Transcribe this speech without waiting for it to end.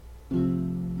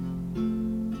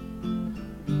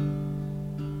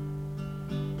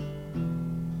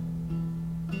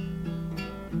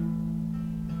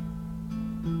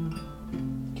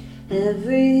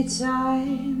Every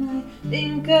time I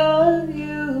think of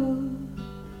you,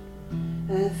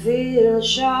 I feel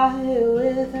shy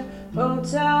with a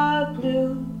rolled-up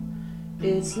blue.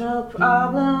 It's no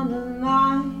problem of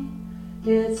mine,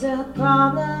 it's a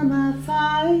problem I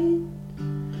find.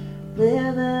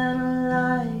 Living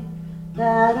a life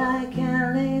that I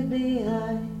can't leave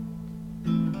behind.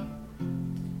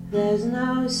 There's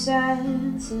no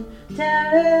sense in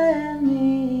telling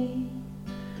me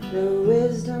the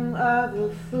wisdom of a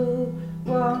fool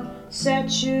won't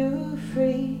set you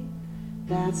free.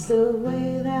 That's the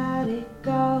way that it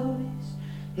goes.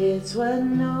 It's what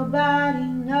nobody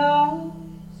knows.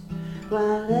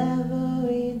 While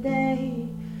every day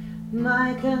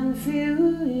my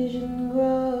confusion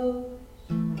grows.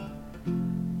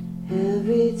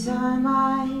 Every time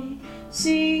I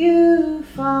see you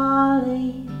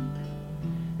falling,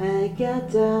 I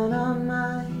get down on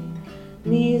my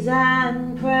knees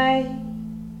and pray.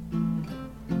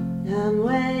 I'm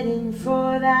waiting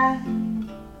for that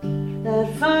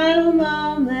final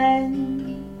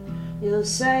moment. You'll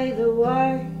say the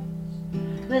words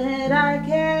that I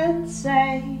can't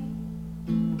say.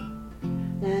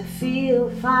 I feel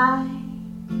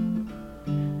fine,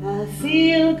 I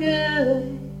feel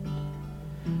good.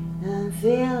 I'm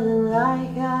feeling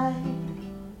like I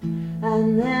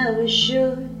never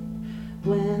should.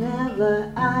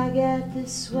 Whenever I get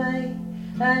this way,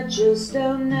 I just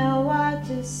don't know what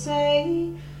to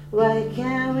say. Why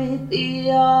can't we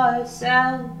be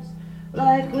ourselves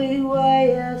like we were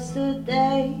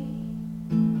yesterday?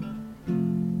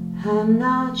 I'm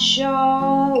not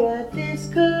sure what this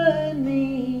could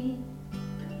mean.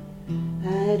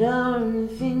 I don't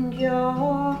think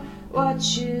you're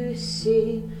what you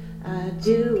see. I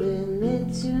do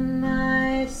admit to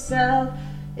myself,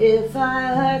 if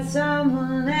I hurt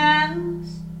someone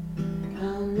else,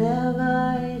 I'll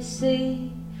never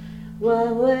see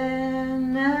what we're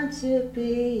meant to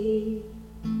be.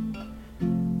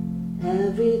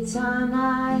 Every time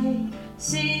I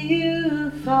see you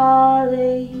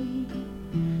falling,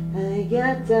 I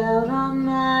get down on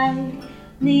my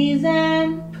knees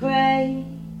and pray.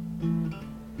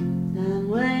 I'm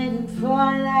waiting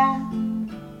for that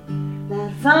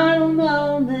final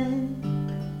moment.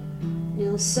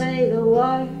 You'll say the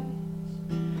words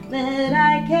that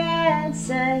I can't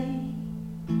say.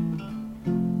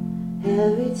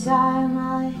 Every time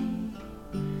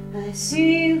I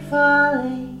see you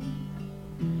falling,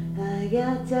 I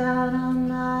get down on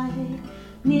my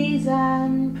knees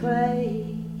and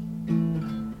pray.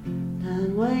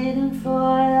 I'm waiting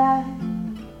for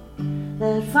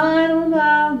that final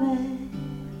moment.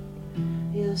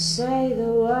 You'll say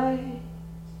the words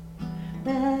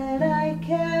that I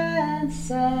can't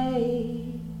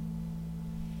say.